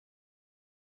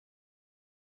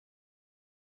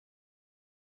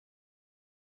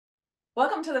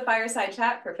Welcome to the Fireside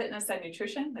Chat for Fitness and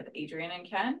Nutrition with Adrienne and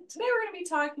Ken. Today we're going to be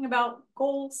talking about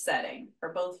goal setting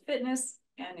for both fitness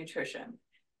and nutrition.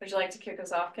 Would you like to kick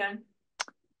us off, Ken?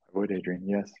 I would, Adrienne,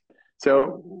 yes.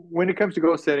 So when it comes to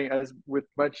goal setting, as with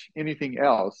much anything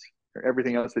else, or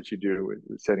everything else that you do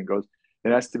with setting goals,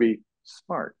 it has to be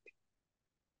smart.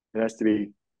 It has to be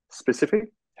specific,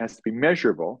 it has to be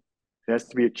measurable, it has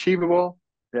to be achievable,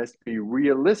 it has to be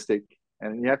realistic,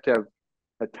 and you have to have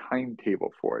a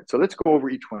timetable for it. So let's go over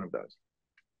each one of those.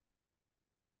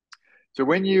 So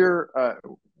when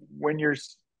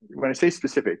I say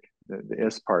specific, the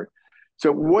S part,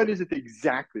 so what is it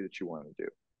exactly that you want to do?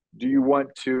 Do you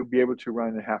want to be able to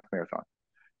run a half marathon?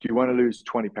 Do you want to lose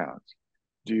 20 pounds?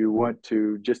 Do you want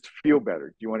to just feel better?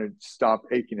 Do you want to stop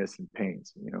achiness and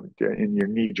pains, in your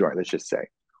knee joint, let's just say?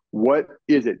 What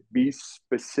is it? Be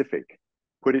specific.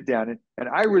 Put it down. And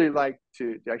I really like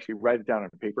to actually write it down on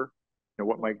paper,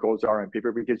 what my goals are on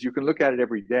paper, because you can look at it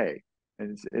every day.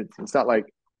 And it's not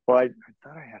like, well, I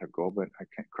thought I had a goal, but I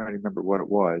can't quite remember what it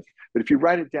was. But if you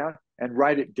write it down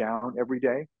every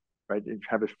day, right?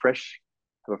 Have a fresh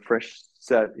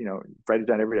set, write it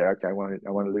down every day. Okay, I want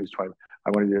to lose 20. I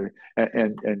want to do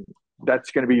it. And that's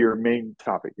going to be your main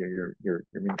topic, your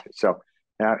main. So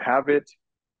have it,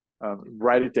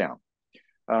 write it down.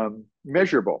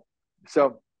 Measurable.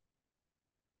 So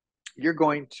you're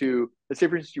going to, let's say,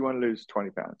 for instance, you want to lose 20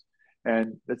 pounds.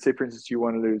 And let's say, for instance, you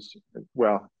want to lose,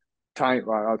 I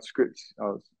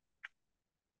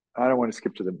don't want to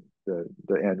skip to the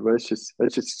end. Well, let's just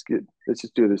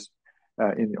do this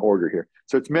in order here.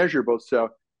 So it's measurable. So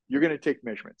you're going to take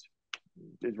measurements,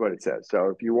 is what it says. So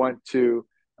if you want to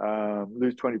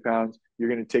lose 20 pounds, you're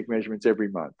going to take measurements every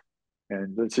month.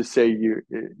 And let's just say you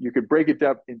could break it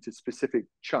up into specific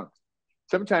chunks.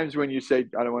 Sometimes when you say,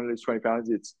 I don't want to lose 20 pounds,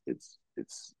 it's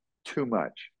too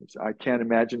much. I can't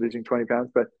imagine losing 20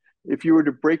 pounds. But if you were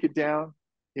to break it down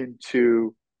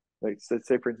into, like, let's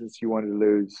say, for instance, you wanted to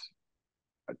lose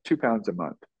 2 pounds a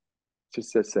month.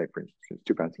 Just let's say, for instance,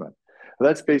 2 pounds a month. Well,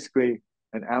 that's basically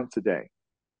an ounce a day.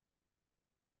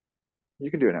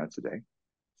 You can do an ounce a day.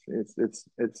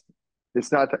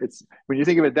 It's not, when you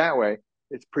think of it that way,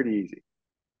 it's pretty easy.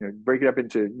 Break it up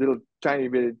into little tiny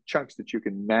bit of chunks that you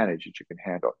can manage, that you can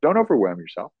handle. Don't overwhelm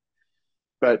yourself,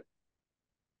 but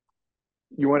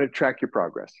you want to track your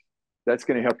progress. That's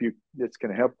going to help you. That's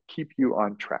going to help keep you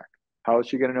on track. How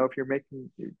else are you going to know if you're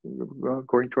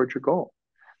going towards your goal?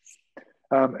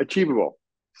 Achievable.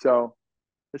 So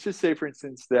let's just say, for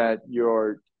instance, that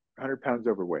you're 100 pounds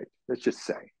overweight. Let's just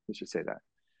say that,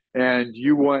 and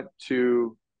you want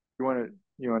to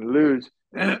lose.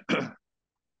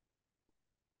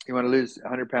 You want to lose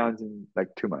 100 pounds in like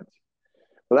 2 months.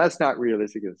 Well, that's not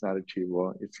realistic. It's not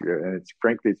achievable.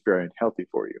 Frankly, it's very unhealthy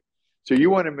for you. So you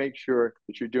want to make sure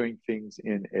that you're doing things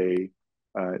in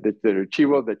that are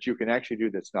achievable, that you can actually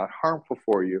do, that's not harmful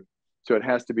for you. So it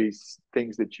has to be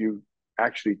things that you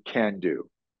actually can do.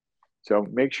 So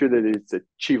make sure that it's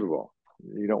achievable.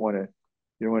 You don't want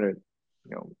to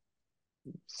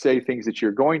say things that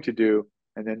you're going to do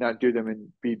and then not do them and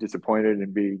be disappointed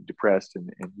and be depressed. And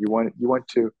you want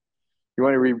to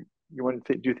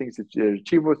do things that are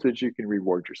achievable so that you can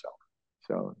reward yourself.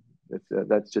 So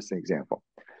that's just an example.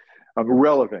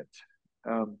 Relevant.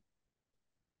 Well,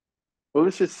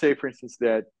 let's just say, for instance,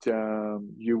 that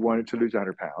you wanted to lose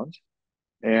 100 pounds,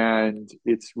 and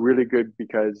it's really good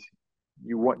because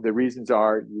the reasons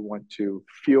are you want to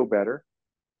feel better.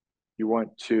 You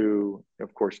want to,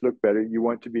 of course, look better. You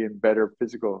want to be in better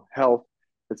physical health.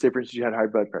 Let's say, for instance, you had high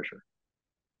blood pressure.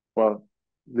 Well,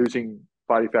 losing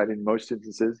body fat in most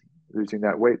instances, losing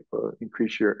that weight will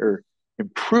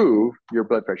improve your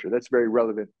blood pressure. That's very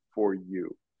relevant for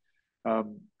you.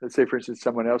 Let's say, for instance,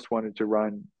 someone else wanted to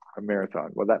run a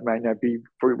marathon. Well, that might not be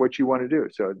for what you want to do.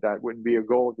 So that wouldn't be a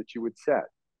goal that you would set.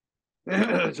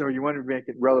 So you want to make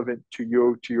it relevant to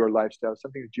your lifestyle,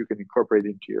 something that you can incorporate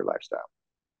into your lifestyle.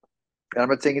 And I'm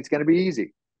not saying it's going to be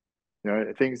easy.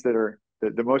 Things that are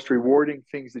the most rewarding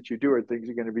things that you do are things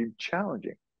that are going to be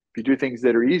challenging. If you do things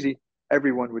that are easy,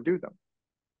 everyone would do them,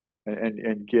 and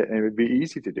it would be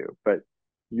easy to do. But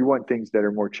you want things that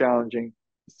are more challenging.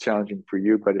 It's challenging for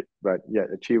you, but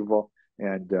yet achievable,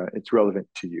 and it's relevant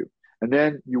to you. And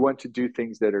then you want to do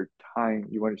things that are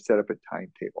you want to set up a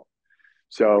timetable.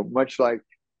 So much like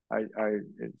I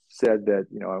said that,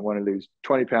 I want to lose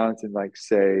 20 pounds in, like,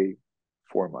 say,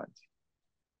 4 months.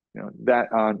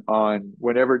 That on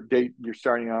whatever date you're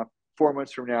starting off, 4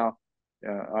 months from now,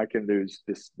 I can lose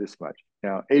this much.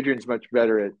 Now, Adrienne's much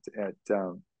better at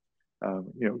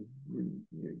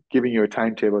giving you a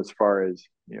timetable as far as,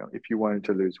 if you wanted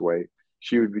to lose weight.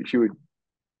 She would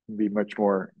be much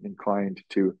more inclined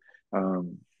to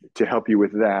to help you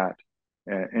with that.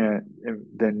 And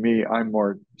than me, I'm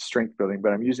more strength building,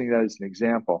 but I'm using that as an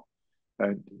example.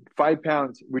 5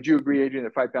 pounds. Would you agree, Adrienne,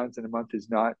 that 5 pounds in a month is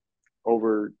not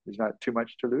too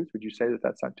much to lose? Would you say that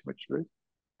that's not too much to lose?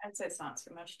 I'd say it's not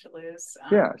too much to lose.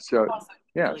 Yeah. So Also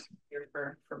yes. really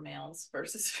easier for males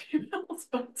versus females,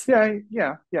 but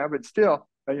Yeah. But still,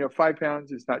 5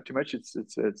 pounds is not too much. It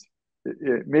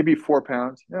maybe 4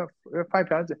 pounds. 5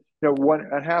 pounds. One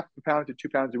and a half a pound to 2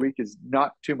 pounds a week is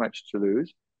not too much to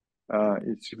lose.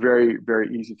 It's very,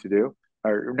 very easy to do.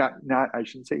 Or not. I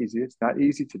shouldn't say easy. It's not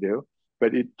easy to do,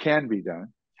 but it can be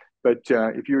done. But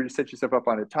if you were to set yourself up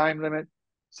on a time limit,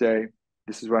 say,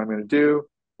 this is what I'm going to do.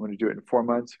 I'm going to do it in 4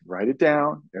 months. Write it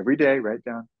down every day. Write it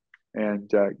down, and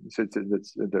so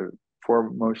it's the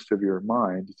foremost of your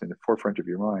mind. It's in the forefront of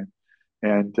your mind,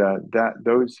 and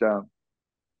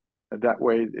that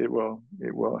way it will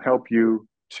help you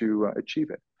to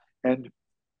achieve it, and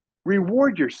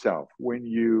reward yourself when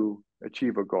you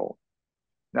achieve a goal.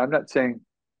 Now, I'm not saying,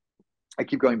 I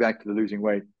keep going back to the losing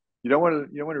weight. You don't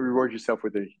want to reward yourself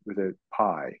with a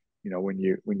pie. When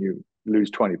you lose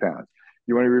 20 pounds,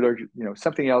 you want to reward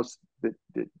something else that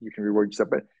you can reward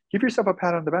yourself. But give yourself a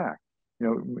pat on the back.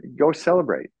 Go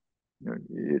celebrate.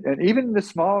 And even the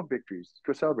small victories,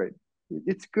 go celebrate.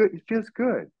 It's good. It feels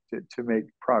good to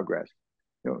make progress.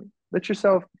 Let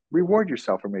yourself reward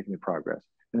yourself for making the progress.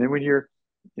 And then when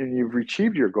you've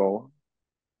achieved your goal,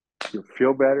 you'll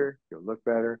feel better. You'll look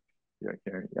better.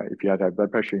 If you have high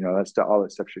blood pressure, all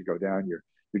that stuff should go down. You're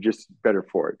just better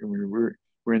for it. And we're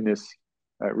in this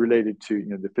related to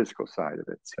the physical side of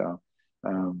it. So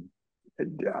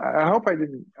I hope I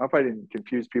didn't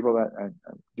confuse people.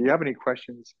 Do you have any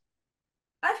questions?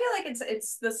 I feel like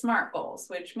it's the SMART goals,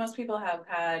 which most people have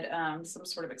had some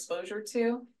sort of exposure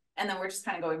to, and then we're just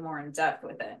kind of going more in depth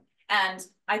with it. And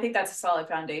I think that's a solid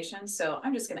foundation. So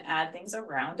I'm just going to add things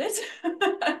around it.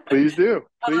 Please do.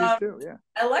 Please do. Yeah.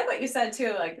 I like what you said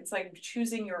too. Like, it's like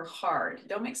choosing your hard.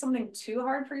 Don't make something too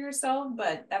hard for yourself,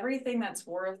 but everything that's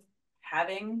worth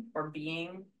having or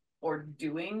being or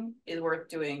doing is worth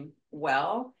doing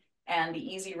well. And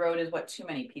the easy road is what too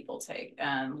many people take.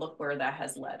 And look where that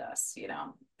has led us.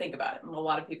 Think about it. A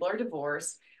lot of people are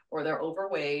divorced, or they're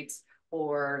overweight,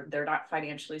 or they're not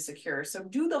financially secure. So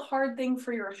do the hard thing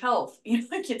for your health.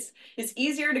 Like it's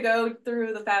easier to go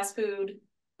through the fast food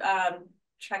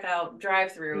checkout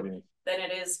drive-through than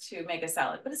it is to make a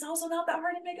salad. But it's also not that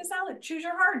hard to make a salad. Choose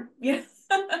your hard.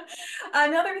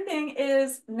 Another thing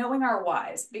is knowing our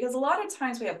whys, because a lot of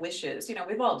times we have wishes.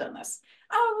 We've all done this.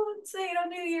 Oh, say,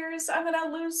 New Year's, I'm going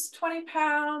to lose 20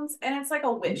 pounds. And it's like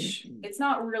a wish. It's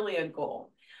not really a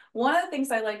goal. One of the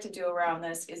things I like to do around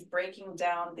this is breaking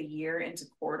down the year into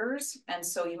quarters. And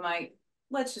so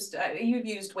you've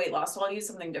used weight loss, so I'll use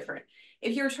something different.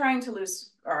 If you're trying to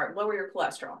lose or lower your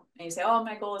cholesterol, and you say, oh,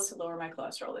 my goal is to lower my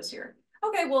cholesterol this year.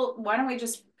 Okay, well, why don't we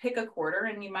just pick a quarter?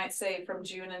 And you might say from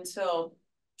June until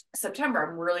September,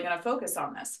 I'm really going to focus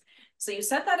on this. So you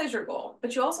set that as your goal,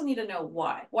 but you also need to know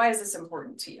why. Why is this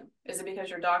important to you? Is it because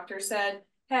your doctor said,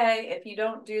 hey, if you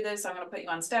don't do this, I'm going to put you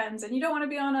on statins, and you don't want to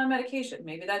be on a medication?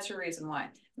 Maybe that's your reason why.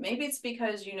 Maybe it's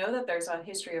because you know that there's a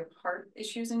history of heart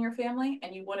issues in your family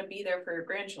and you want to be there for your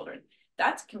grandchildren.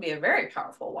 That can be a very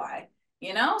powerful why,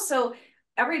 So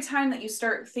every time that you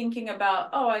start thinking about,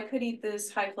 oh, I could eat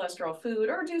this high cholesterol food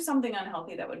or do something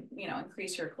unhealthy that would,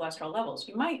 increase your cholesterol levels,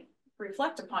 you might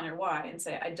reflect upon your why and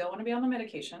say, I don't want to be on the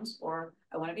medications, or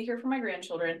I want to be here for my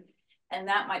grandchildren. And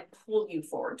that might pull you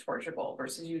forward towards your goal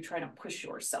versus you trying to push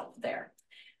yourself there.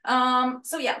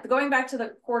 So yeah, going back to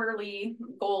the quarterly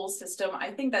goal system, I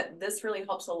think that this really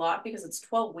helps a lot because it's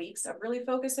 12 weeks of really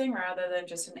focusing rather than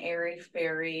just an airy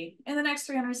fairy, in the next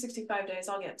 365 days,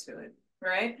 I'll get to it,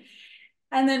 right?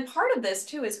 And then part of this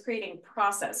too is creating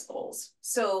process goals.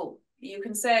 So you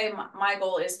can say my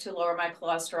goal is to lower my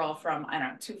cholesterol from,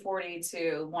 240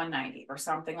 to 190 or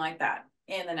something like that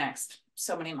in the next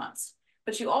so many months.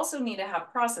 But you also need to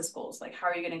have process goals. Like, how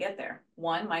are you going to get there?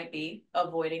 One might be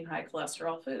avoiding high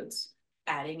cholesterol foods,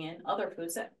 adding in other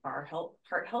foods that are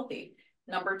heart healthy.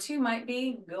 Number two might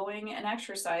be going and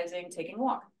exercising, taking a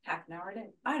walk, half an hour a day.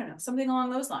 I don't know, something along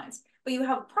those lines. But you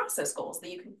have process goals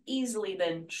that you can easily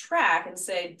then track and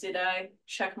say, did I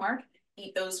check mark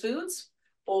eat those foods?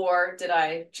 Or did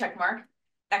I check mark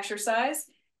exercise?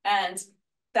 And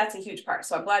that's a huge part.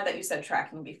 So I'm glad that you said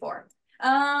tracking before.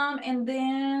 And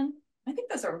then I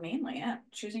think those are mainly it.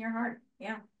 Choosing your heart.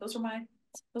 Yeah, those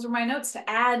are my notes to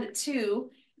add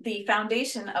to the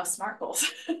foundation of SMART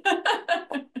goals.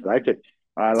 Like it.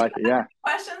 I like it. Yeah.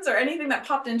 Questions or anything that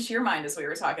popped into your mind as we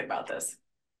were talking about this?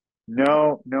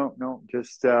 No.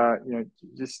 Just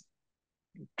just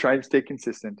try to stay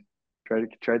consistent.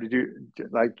 Try to do,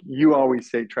 like you always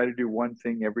say, try to do one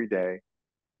thing every day.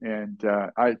 And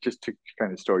I just took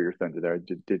kind of stole your thunder there. I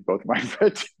did both mine,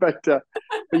 but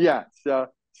yeah. So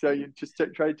you just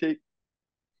try to take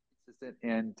consistent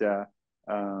and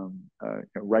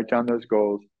write down those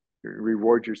goals,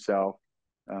 reward yourself,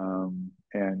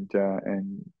 and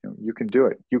you can do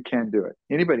it. You can do it.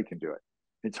 Anybody can do it.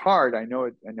 It's hard. I know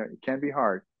it. I know it can be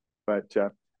hard, but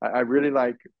I really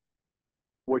like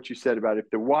what you said about if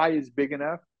the why is big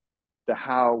enough, the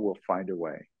how will find a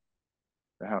way.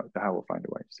 The how will find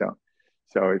a way. So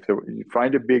if you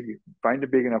find a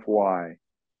big enough why,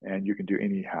 and you can do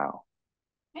any how.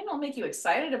 And it'll make you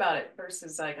excited about it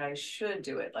versus like I should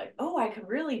do it. Like, oh, I can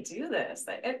really do this.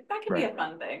 That can be Right. a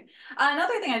fun thing.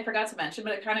 Another thing I forgot to mention,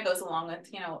 but it kind of goes along with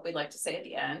what we'd like to say at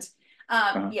the end.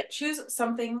 Uh-huh. Yeah, choose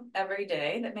something every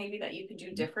day that maybe that you could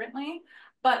do differently.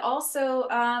 But also,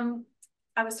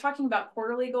 I was talking about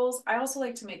quarterly goals. I also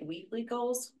like to make weekly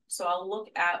goals. So I'll look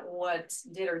at what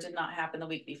did or did not happen the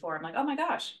week before. I'm like, oh my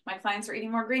gosh, my clients are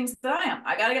eating more greens than I am.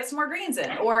 I got to get some more greens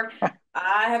in. Or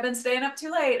I have been staying up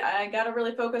too late. I got to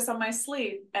really focus on my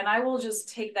sleep. And I will just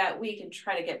take that week and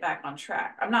try to get back on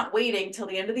track. I'm not waiting till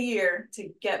the end of the year to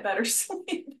get better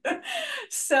sleep.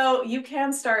 So you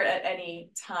can start at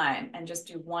any time and just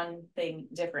do one thing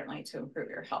differently to improve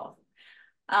your health.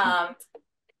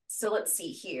 So let's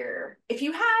see here. If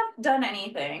you have done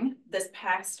anything this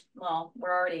past, well,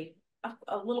 we're already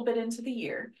a little bit into the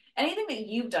year, anything that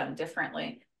you've done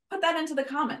differently, put that into the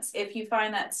comments. If you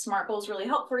find that SMART goals really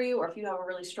help for you, or if you have a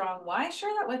really strong why,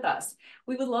 share that with us.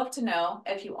 We would love to know.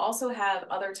 If you also have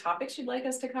other topics you'd like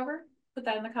us to cover, put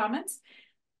that in the comments.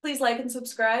 Please like and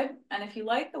subscribe. And if you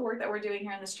like the work that we're doing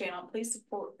here on this channel, please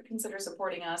consider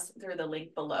supporting us through the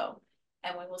link below.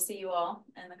 And we will see you all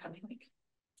in the coming week.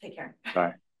 Take care.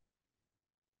 Bye.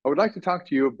 I would like to talk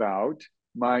to you about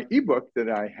my ebook that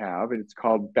I have, and it's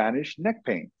called Banish Neck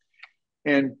Pain.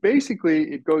 And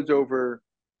basically, it goes over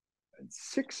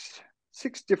six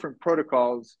different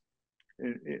protocols.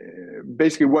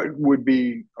 Basically, what would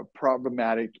be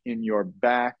problematic in your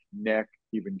back, neck,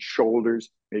 even shoulders,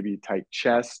 maybe tight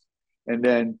chest, and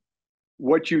then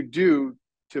what you do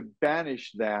to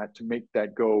banish that, to make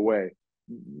that go away.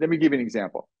 Let me give you an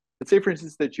example. Let's say, for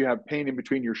instance, that you have pain in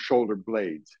between your shoulder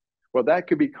blades. Well, that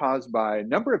could be caused by a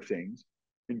number of things,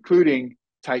 including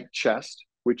tight chest,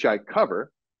 which I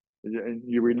cover.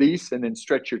 You release and then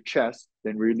stretch your chest,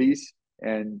 then release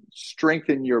and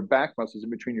strengthen your back muscles in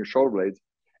between your shoulder blades.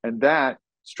 And that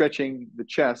stretching the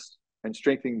chest and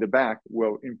strengthening the back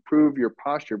will improve your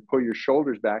posture, pull your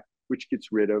shoulders back, which gets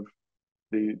rid of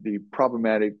the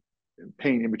problematic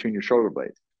pain in between your shoulder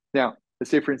blades. Now,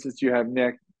 let's say, for instance, you have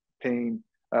neck pain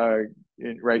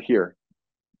right here.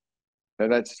 Now,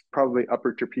 that's probably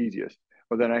upper trapezius.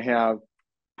 Well, then I have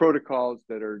protocols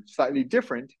that are slightly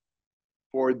different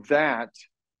for that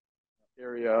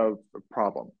area of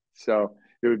problem. So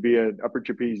it would be an upper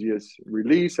trapezius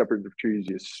release, upper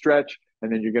trapezius stretch,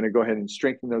 and then you're going to go ahead and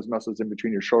strengthen those muscles in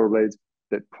between your shoulder blades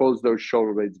that pulls those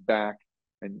shoulder blades back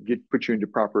and put you into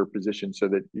proper position so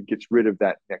that it gets rid of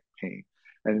that neck pain.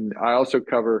 And I also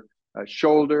cover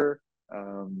shoulder.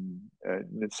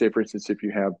 Let's say, for instance, if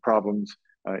you have problems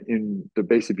in the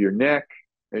base of your neck,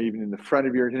 even in the front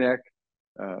of your neck.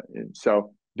 And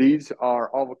so these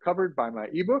are all covered by my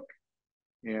ebook,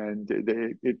 and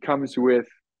it comes with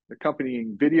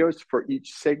accompanying videos for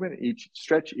each segment, each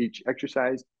stretch, each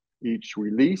exercise, each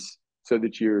release, so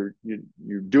that you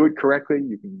do it correctly.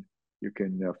 You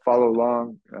can follow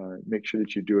along, make sure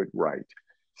that you do it right.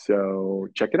 So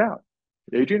check it out.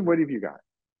 Adrienne, what have you got?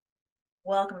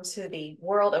 Welcome to the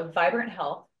world of vibrant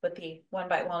health with the One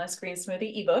Bite Wellness Green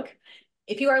Smoothie ebook.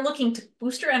 If you are looking to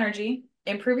boost your energy,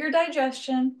 improve your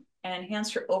digestion, and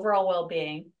enhance your overall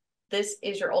well-being, this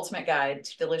is your ultimate guide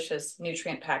to delicious,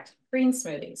 nutrient-packed green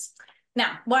smoothies.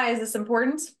 Now, why is this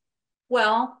important?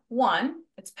 Well, one,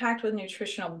 it's packed with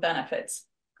nutritional benefits.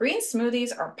 Green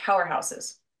smoothies are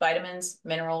powerhouses, vitamins,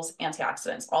 minerals,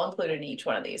 antioxidants, all included in each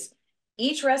one of these.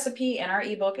 Each recipe in our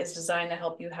ebook is designed to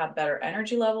help you have better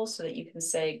energy levels so that you can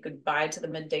say goodbye to the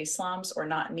midday slumps or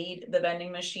not need the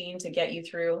vending machine to get you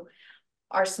through.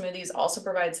 Our smoothies also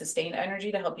provide sustained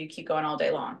energy to help you keep going all day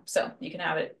long. So you can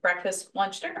have it breakfast,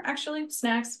 lunch, dinner, actually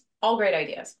snacks, all great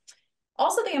ideas.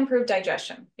 Also, they improve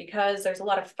digestion because there's a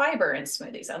lot of fiber in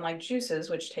smoothies. Unlike juices,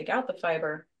 which take out the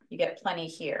fiber, you get plenty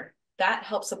here. That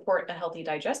helps support a healthy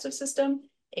digestive system.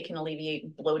 It can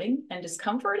alleviate bloating and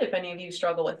discomfort if any of you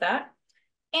struggle with that.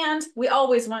 And we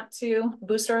always want to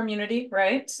boost our immunity,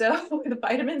 right? So with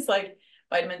vitamins like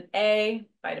vitamin A,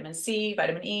 vitamin C,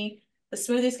 vitamin E, the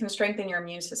smoothies can strengthen your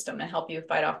immune system and help you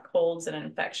fight off colds and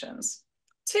infections.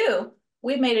 Two,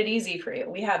 we've made it easy for you.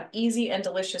 We have easy and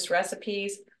delicious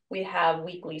recipes. We have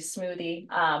weekly smoothie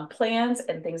plans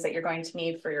and things that you're going to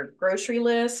need for your grocery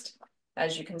list.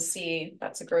 As you can see,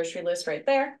 that's a grocery list right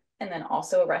there. And then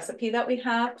also a recipe that we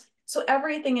have. So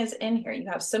everything is in here. You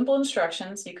have simple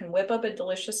instructions. You can whip up a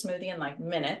delicious smoothie in like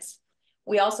minutes.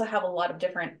 We also have a lot of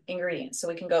different ingredients. So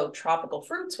we can go tropical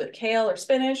fruits with kale or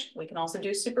spinach. We can also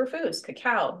do superfoods,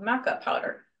 cacao, maca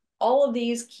powder. All of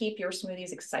these keep your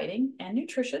smoothies exciting and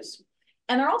nutritious.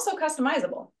 And they're also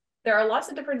customizable. There are lots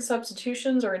of different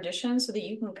substitutions or additions so that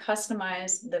you can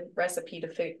customize the recipe to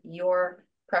fit your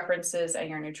preferences and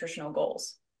your nutritional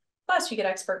goals. Plus, you get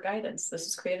expert guidance. This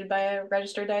is created by a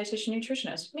registered dietitian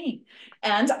nutritionist, me.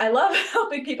 And I love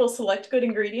helping people select good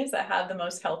ingredients that have the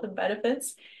most health and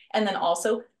benefits. And then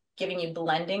also giving you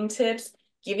blending tips,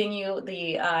 giving you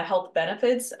the health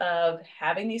benefits of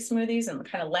having these smoothies and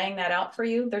kind of laying that out for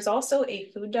you. There's also a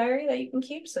food diary that you can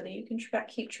keep so that you can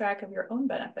keep track of your own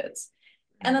benefits.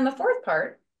 And then the fourth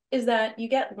part is that you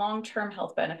get long-term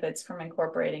health benefits from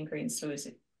incorporating green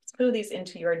smoothies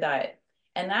into your diet.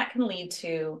 And that can lead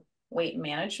to weight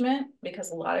management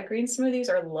because a lot of green smoothies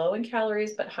are low in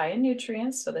calories but high in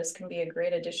nutrients. So this can be a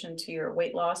great addition to your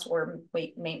weight loss or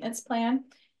weight maintenance plan.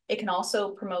 It can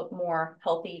also promote more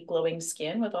healthy, glowing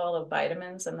skin with all the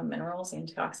vitamins and the minerals, the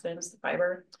antioxidants, the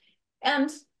fiber. And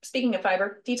speaking of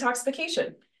fiber,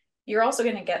 detoxification. You're also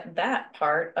going to get that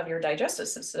part of your digestive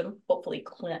system, hopefully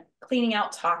cleaning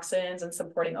out toxins and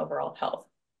supporting overall health.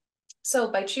 So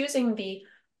by choosing the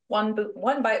One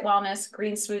Bite Wellness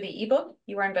Green Smoothie ebook,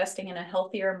 you are investing in a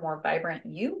healthier, more vibrant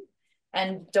you.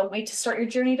 And don't wait to start your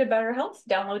journey to better health.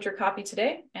 Download your copy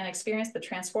today and experience the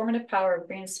transformative power of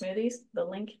green smoothies. The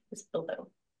link is below.